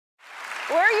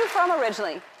Where are you from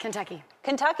originally? Kentucky.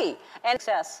 Kentucky. And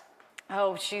success.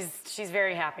 Oh, she's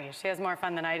very happy. She has more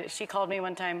fun than I do. She called me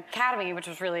one time, Academy, which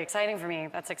was really exciting for me.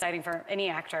 That's exciting for any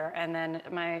actor. And then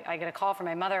I get a call from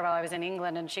my mother while I was in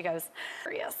England, and she goes,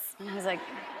 "Yes." And I was like,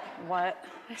 "What?"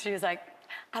 She was like,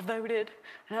 "I voted."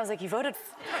 And I was like, "You voted?"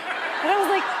 And I was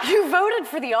like, "You voted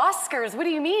for the Oscars? What do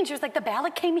you mean?" She was like, "The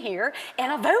ballot came here,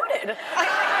 and I voted."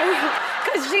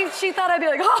 Because she thought I'd be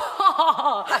like,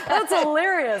 "Oh, that's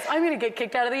hilarious. I'm going to get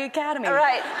kicked out of the Academy."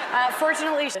 Right.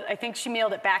 Fortunately, I think she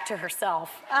mailed it back to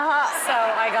herself. So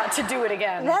I got to do it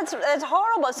again. That's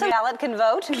horrible. So ballot can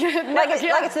vote? Like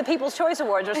it's the People's Choice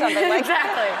Awards or something. Like,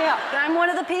 exactly. Yeah. I'm one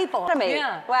of the people.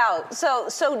 Yeah. Wow.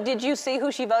 So did you see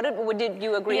who she voted? Did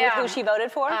you agree with who she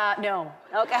voted for? No.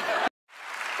 Okay.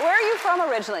 Where are you from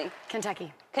originally?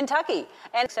 Kentucky. Kentucky.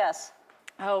 And success.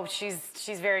 Oh, she's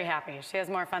very happy. She has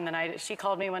more fun than I do. She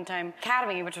called me one time,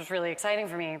 Academy, which was really exciting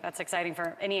for me. That's exciting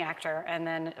for any actor. And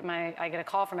then I get a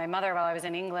call from my mother while I was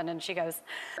in England, and she goes,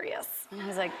 "Yes." And I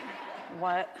was like,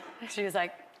 "What?" She was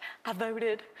like, "I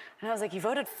voted." And I was like, "You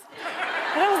voted?"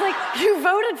 And I was like, "You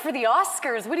voted for the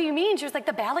Oscars? What do you mean?" She was like,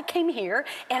 "The ballot came here,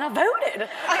 and I voted."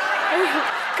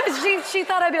 Because she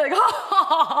thought I'd be like,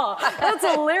 "Oh, that's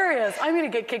hilarious. I'm going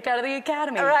to get kicked out of the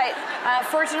Academy." Right.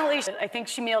 Fortunately, I think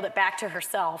she mailed it back to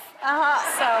herself. So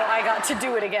I got to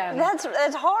do it again.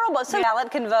 That's horrible. So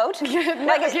ballot can vote?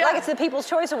 Like it's the People's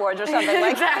Choice Awards or something.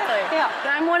 Like, exactly. Yeah.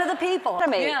 I'm one of the people.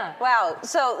 Yeah. Wow.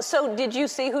 So did you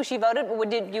see who she voted?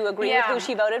 Did you agree with who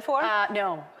she voted for?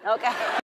 No. Okay.